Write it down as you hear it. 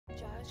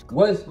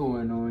What's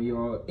going on,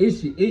 y'all?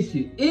 It's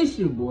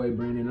your boy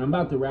Brandon. I'm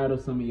about to rattle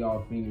some of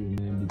y'all fingers,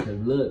 man, because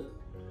look,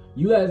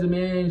 you as a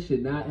man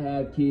should not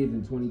have kids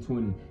in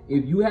 2020.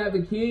 If you have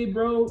a kid,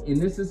 bro, in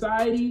this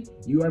society,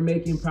 you are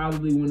making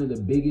probably one of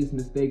the biggest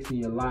mistakes in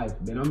your life.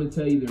 And I'm gonna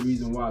tell you the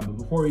reason why. But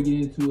before we get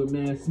into it,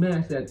 man,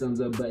 smash that thumbs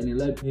up button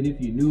and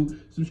if you're new,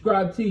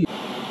 subscribe to you.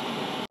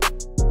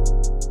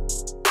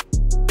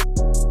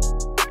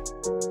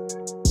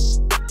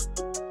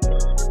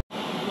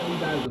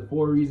 The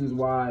 4 reasons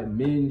why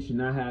men should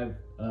not have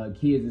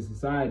kids in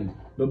society.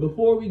 But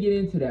before we get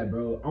into that,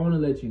 bro, I want to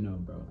let you know,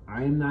 bro,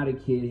 I am not a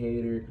kid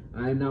hater.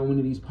 I am not one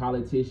of these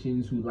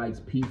politicians who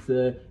likes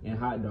pizza and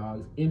hot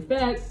dogs. In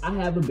fact, I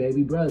have a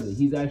baby brother.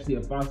 He's actually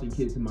a foster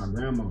kid to my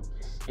grandma.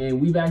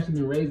 And we've actually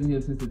been raising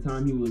him since the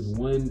time he was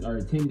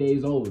 10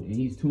 days old, and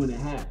he's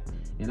 2.5.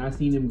 And I've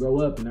seen him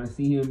grow up, and I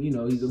see him, you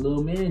know, he's a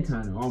little man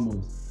kind of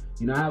almost.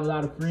 You know, I have a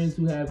lot of friends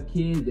who have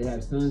kids, they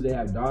have sons, they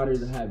have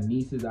daughters, I have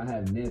nieces, I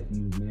have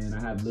nephews, man. I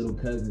have little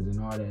cousins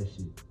and all that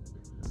shit.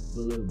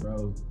 But look,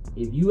 bro,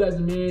 if you as a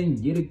man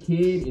get a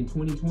kid in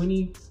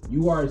 2020,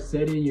 you are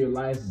setting your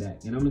life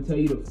back. And I'm gonna tell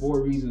you the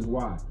 4 reasons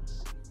why.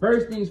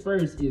 First things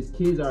first is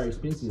kids are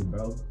expensive,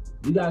 bro.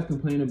 You guys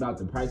complain about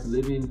the price of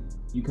living,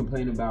 you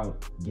complain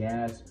about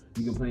gas,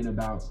 you complain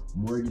about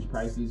mortgage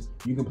prices,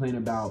 you complain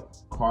about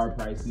car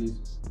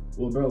prices.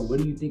 Well, bro, what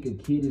do you think a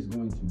kid is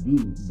going to do?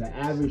 The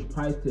average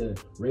price to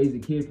raise a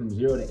kid from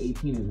 0 to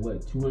 18 is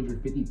what,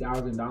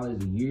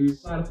 $250,000 a year?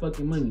 That's a lot of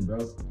fucking money, bro.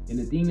 And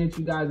the thing that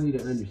you guys need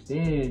to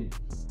understand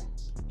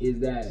is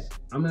that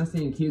I'm not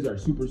saying kids are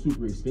super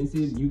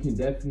expensive. You can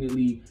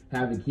definitely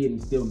have a kid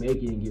and still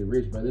make it and get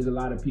rich, bro. There's a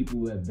lot of people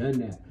who have done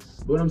that.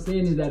 But what I'm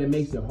saying is that it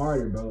makes it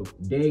harder, bro.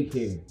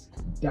 Daycare,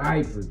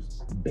 diapers,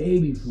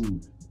 baby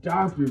food,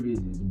 doctor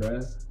visits,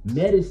 bruh,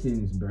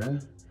 medicines,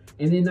 bruh.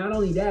 And then not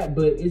only that,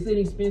 but it's an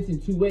expense in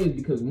 2 ways,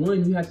 because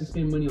 1, you have to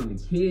spend money on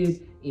the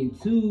kid, and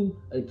 2,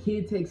 a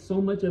kid takes so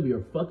much of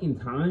your fucking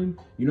time.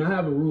 You know, I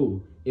have a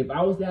rule. If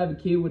I was to have a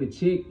kid with a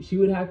chick, she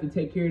would have to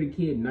take care of the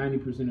kid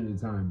 90% of the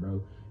time,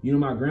 bro. You know,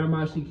 my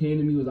grandma, she came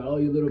to me, was like, oh,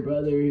 your little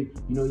brother, you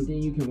know, you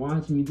think you can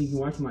watch him? You think you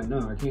can watch him? Like, no,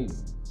 I can't.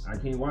 I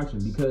can't watch him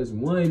because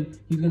 1,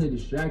 he's gonna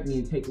distract me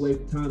and take away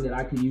the time that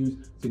I could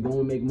use to go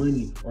and make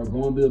money or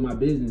go and build my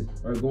business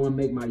or go and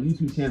make my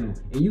YouTube channel.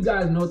 And you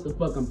guys know what the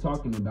fuck I'm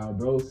talking about,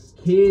 bro.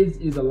 Kids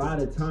is a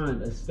lot of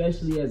time,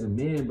 especially as a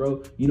man,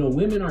 bro. You know,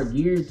 women are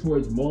geared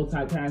towards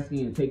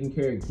multitasking and taking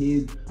care of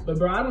kids. But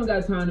bro, I don't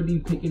got time to be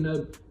picking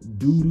up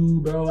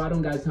doo-doo, bro. I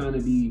don't got time to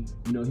be,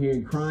 you know,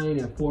 hearing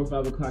crying at 4 or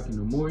 5 o'clock in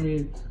the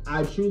morning.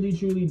 I truly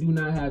do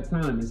not have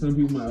time. And some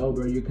people might, oh,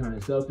 bro, you're kind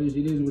of selfish.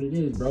 It is what it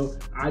is, bro.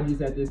 I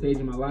just at this stage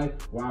in my life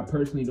where I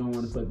personally don't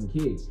want a fucking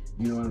kid.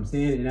 You know what I'm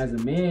saying? And as a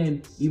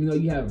man, even though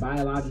you have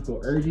biological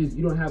urges,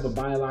 you don't have a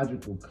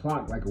biological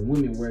clock like a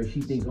woman where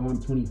she thinks, oh,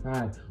 I'm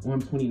 25, oh,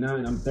 I'm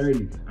 29, I'm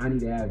 30, I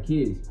need to have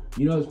kids.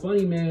 You know, it's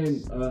funny,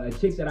 man, a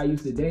chick that I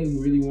used to date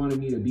who really wanted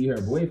me to be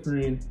her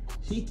boyfriend,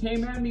 she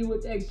came at me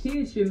with that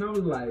kid shit, and I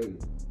was like,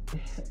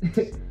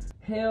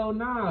 hell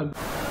nah.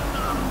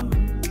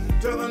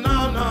 To the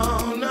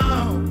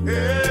no,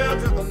 yeah,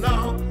 to the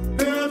no,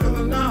 yeah, to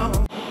the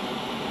no.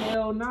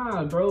 Hell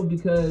nah, bro,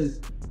 because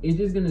it's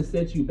just gonna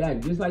set you back.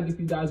 Just like if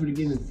you guys were to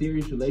get in a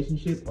serious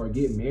relationship or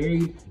get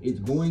married, it's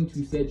going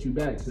to set you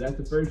back. So that's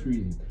the first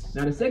reason.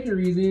 Now the second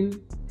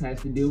reason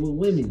has to deal with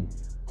women.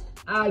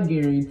 I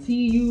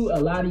guarantee you, a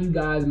lot of you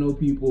guys know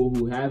people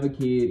who have a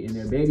kid and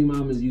their baby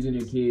mama is using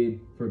their kid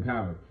for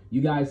power.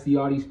 You guys see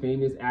all these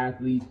famous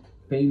athletes,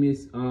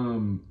 famous,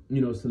 you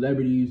know,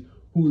 celebrities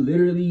who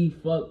literally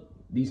fuck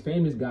these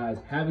famous guys,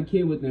 have a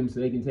kid with them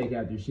so they can take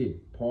out their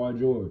shit. Paul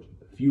George,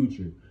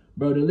 Future.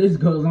 Bro, the list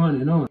goes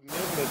on and on.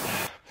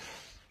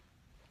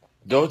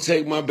 Don't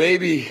take my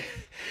baby.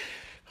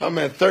 I'm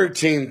at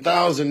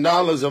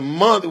 $13,000 a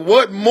month.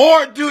 What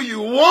more do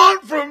you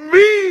want from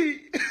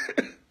me?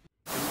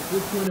 At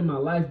this point in my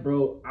life,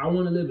 bro, I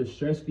want to live a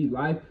stress-free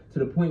life to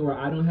the point where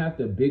I don't have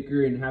to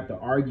bicker and have to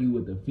argue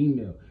with a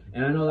female.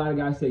 And I know a lot of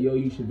guys say, yo,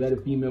 you should vet a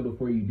female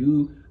before you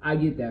do. I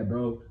get that,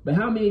 bro. But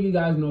how many of you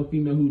guys know a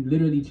female who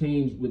literally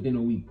changed within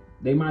a week?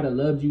 They might have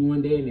loved you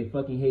one day and they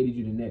fucking hated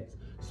you the next.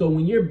 So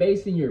when you're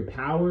basing your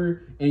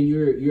power and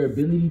your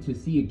ability to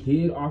see a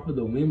kid off of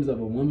the whims of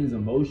a woman's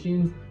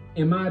emotions,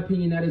 in my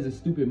opinion, that is a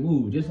stupid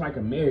move. Just like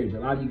a marriage. A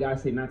lot of you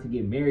guys say not to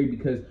get married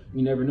because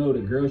you never know. The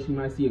girl, she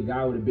might see a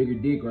guy with a bigger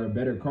dick or a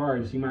better car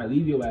and she might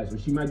leave your ass, or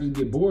she might just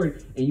get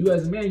bored, and you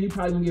as a man, you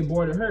probably gonna get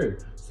bored of her.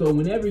 So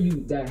whenever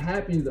that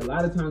happens, a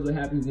lot of times what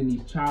happens in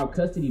these child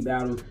custody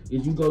battles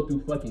is you go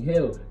through fucking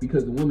hell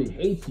because the woman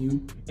hates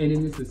you. And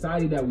in the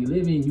society that we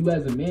live in, you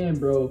as a man,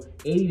 bro,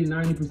 80 to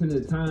 90% of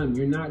the time,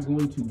 you're not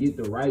going to get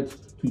the rights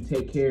to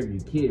take care of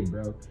your kid,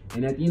 bro.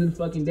 And at the end of the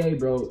fucking day,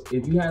 bro,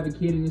 if you have a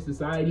kid in this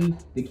society,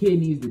 the kid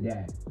needs the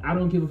dad. I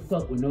don't give a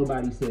fuck what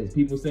nobody says.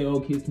 People say, oh,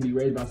 kids can be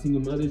raised by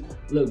single mothers.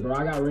 Look, bro,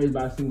 I got raised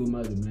by a single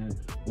mother, man.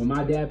 When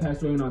my dad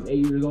passed away when I was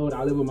 8 years old,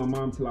 I lived with my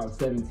mom till I was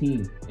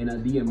 17.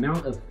 And the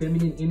amount of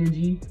feminine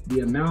energy,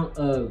 the amount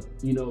of,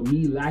 you know,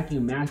 me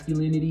lacking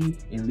masculinity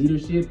and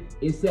leadership,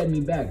 it set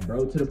me back,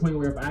 bro, to the point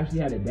where if I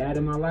actually had a dad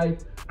in my life,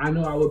 I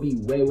know I would be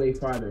way, way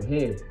farther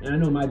ahead. And I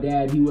know my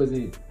dad, he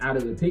wasn't out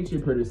of the picture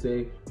per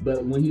se,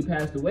 but when he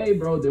passed away,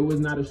 bro, there was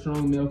not a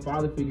strong male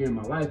father figure in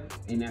my life,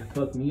 and that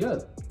fucked me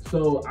up.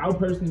 So I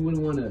personally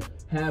wouldn't want to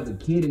have a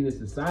kid in this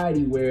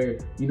society where,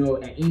 you know,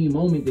 at any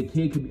moment the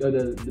kid could be,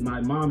 or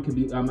my mom could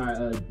be,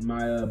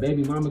 my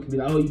baby mama could be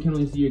like, oh, you can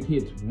only see your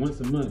kids once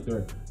a month,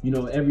 or, you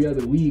know, every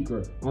other week,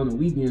 or on the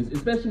weekends.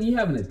 Especially when you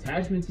have an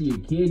attachment to your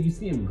kid, you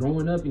see him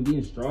growing up and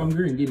getting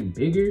stronger and getting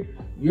bigger,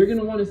 you're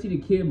gonna want to see the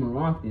kid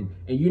more often,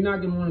 and you're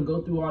not gonna want to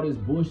go through all this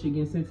bullshit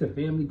getting sent to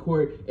family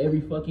court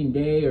every fucking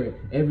day or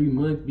every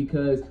month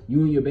because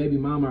you and your baby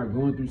mama are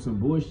going through some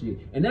bullshit.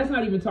 And that's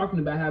not even talking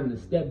about having a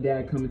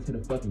stepdad come into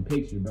the fucking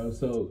picture, bro.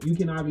 So you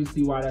can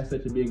obviously see why that's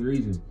such a big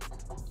reason.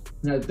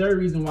 Now, the third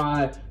reason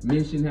why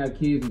men shouldn't have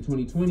kids in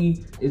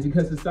 2020 is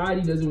because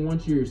society doesn't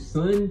want your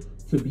son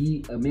to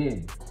be a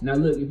man. Now,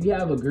 look, if you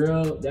have a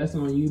girl, that's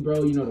on you,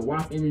 bro. You know, the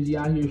WAP energy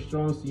out here is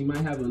strong, so you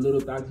might have a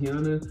little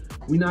Tatiana.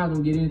 We're not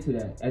gonna get into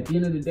that. At the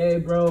end of the day,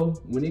 bro,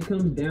 when it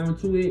comes down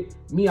to it,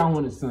 me, I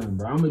want a son,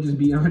 bro. I'm gonna just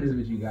be honest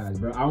with you guys,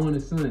 bro. I want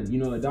a son. You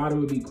know, a daughter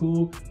would be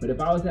cool, but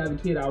if I was to have a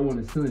kid, I want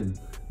a son.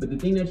 But the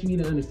thing that you need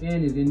to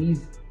understand is in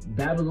these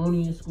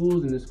Babylonian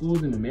schools and the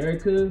schools in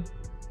America,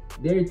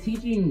 they're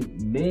teaching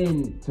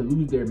men to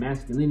lose their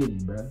masculinity,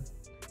 bro.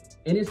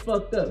 And it's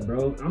fucked up,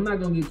 bro. I'm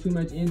not gonna get too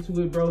much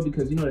into it, bro,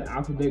 because, you know, the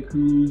alphabet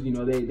crews, you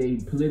know, they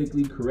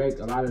politically correct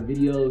a lot of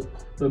videos.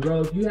 But,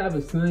 bro, if you have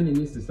a son in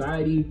this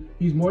society,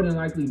 he's more than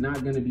likely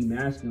not gonna be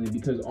masculine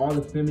because all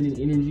the feminine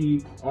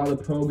energy, all the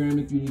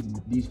programming through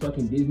these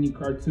fucking Disney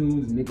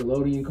cartoons,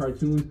 Nickelodeon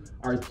cartoons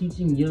are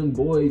teaching young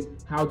boys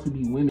how to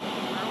be women.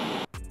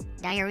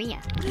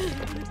 Diarrhea.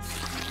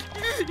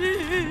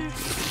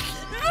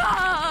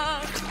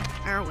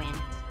 Erwin,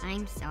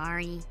 I'm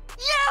sorry.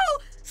 You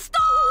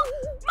stole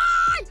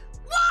my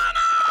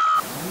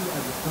water! Me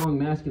as a strong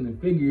masculine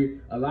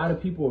figure, a lot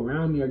of people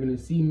around me are gonna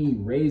see me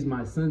raise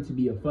my son to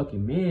be a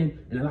fucking man,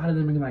 and a lot of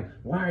them are like,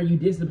 why are you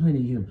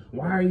disciplining him?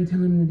 Why are you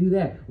telling him to do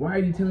that? Why are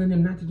you telling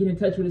him not to get in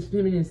touch with his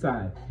feminine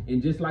side?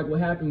 And just like what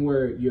happened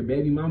where your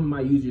baby mama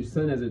might use your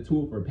son as a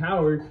tool for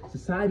power,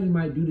 society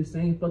might do the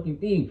same fucking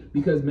thing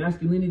because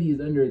masculinity is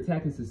under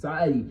attack in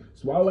society.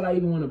 So why would I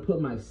even want to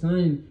put my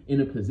son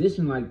in a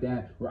position like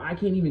that where I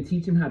can't even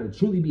teach him how to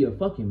truly be a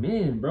fucking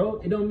man, bro?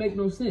 It don't make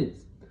no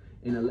sense.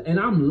 And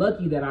I'm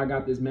lucky that I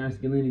got this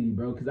masculinity,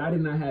 bro, because I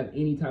did not have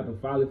any type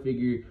of father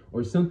figure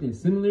or something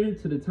similar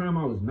to the time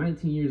I was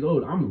 19 years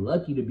old. I'm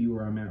lucky to be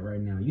where I'm at right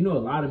now. You know, a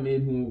lot of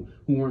men who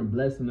weren't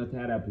blessed enough to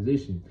have that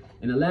position.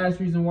 And the last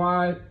reason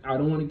why I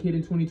don't want a kid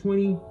in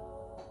 2020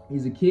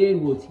 is a kid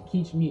will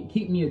keep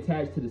me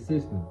attached to the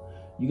system.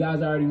 You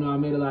guys already know I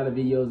made a lot of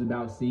videos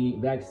about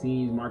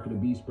vaccines, mark of the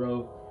beast,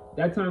 bro.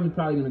 That time is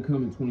probably going to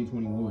come in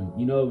 2021.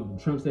 You know,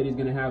 Trump said he's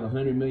going to have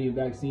 100 million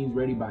vaccines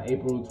ready by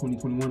April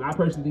 2021. I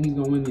personally think he's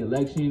going to win the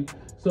election.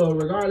 So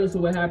regardless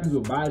of what happens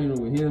with Biden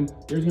or with him,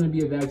 there's going to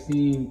be a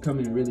vaccine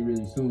coming really,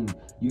 really soon.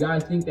 You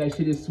guys think that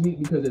shit is sweet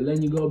because they're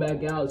letting you go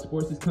back out,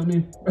 sports is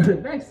coming? The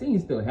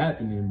vaccine's still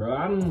happening, bro.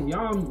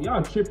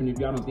 Y'all tripping if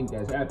y'all don't think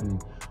that's happening.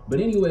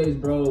 But anyways,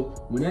 bro,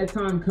 when that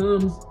time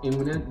comes and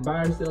when that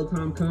buy or sell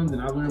time comes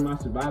and I learned my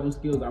survival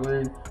skills, I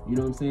learned, you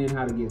know what I'm saying,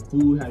 how to get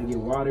food, how to get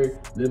water,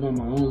 live on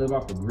my own, live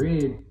off the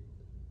grid.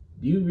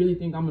 Do you really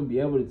think I'm gonna be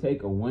able to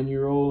take a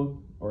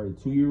 1-year-old or a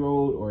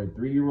 2-year-old or a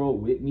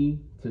 3-year-old with me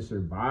to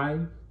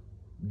survive?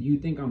 Do you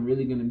think I'm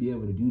really gonna be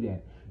able to do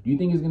that? Do you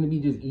think it's gonna be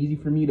just easy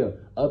for me to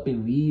up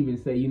and leave and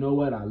say, you know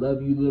what, I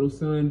love you, little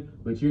son,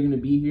 but you're gonna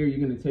be here,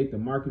 you're gonna take the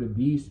mark of the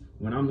beast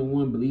when I'm the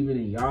one believing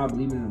in y'all,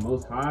 believing in the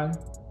Most High?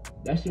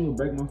 That shit would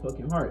break my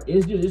fucking heart.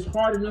 It's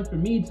hard enough for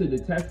me to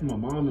detach from my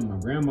mom and my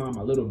grandma and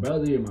my little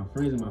brother and my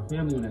friends and my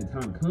family when that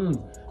time comes.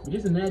 But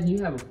just imagine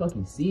you have a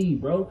fucking seed,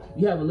 bro.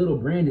 You have a little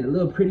Brandon, a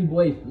little pretty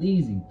boy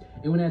Fleazy.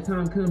 And when that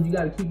time comes, you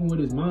gotta keep him with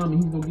his mom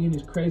and he's gonna be in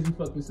this crazy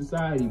fucking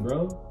society,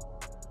 bro.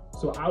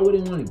 So I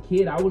wouldn't want a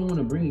kid. I wouldn't want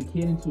to bring a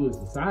kid into a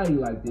society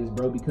like this,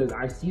 bro, because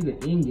I see the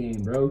end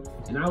game, bro.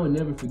 And I would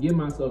never forgive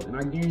myself. And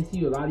I guarantee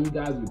you a lot of you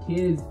guys with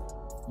kids,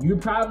 you're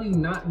probably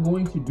not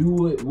going to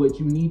do what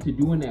you need to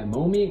do in that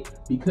moment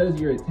because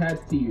you're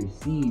attached to your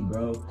seed,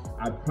 bro.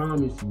 I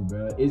promise you,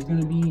 bro. It's going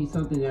to be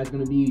something that's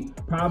going to be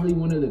probably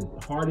one of the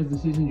hardest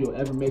decisions you'll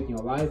ever make in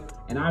your life.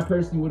 And I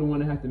personally wouldn't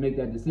want to have to make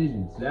that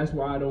decision. So that's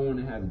why I don't want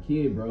to have a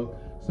kid, bro.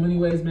 So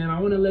anyways, man, I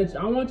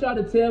want y'all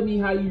to tell me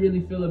how you really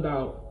feel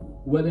about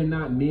whether or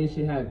not men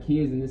should have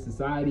kids in this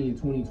society in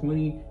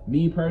 2020.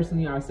 Me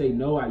personally, I say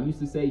no. I used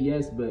to say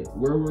yes, but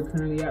where we're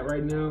currently at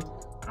right now,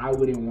 I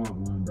wouldn't want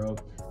one, bro.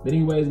 But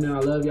anyways, man, I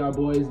love y'all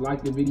boys.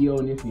 Like the video,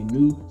 and if you're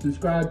new,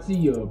 subscribe to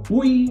your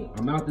boy.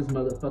 I'm out this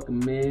motherfucker,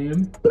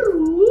 man.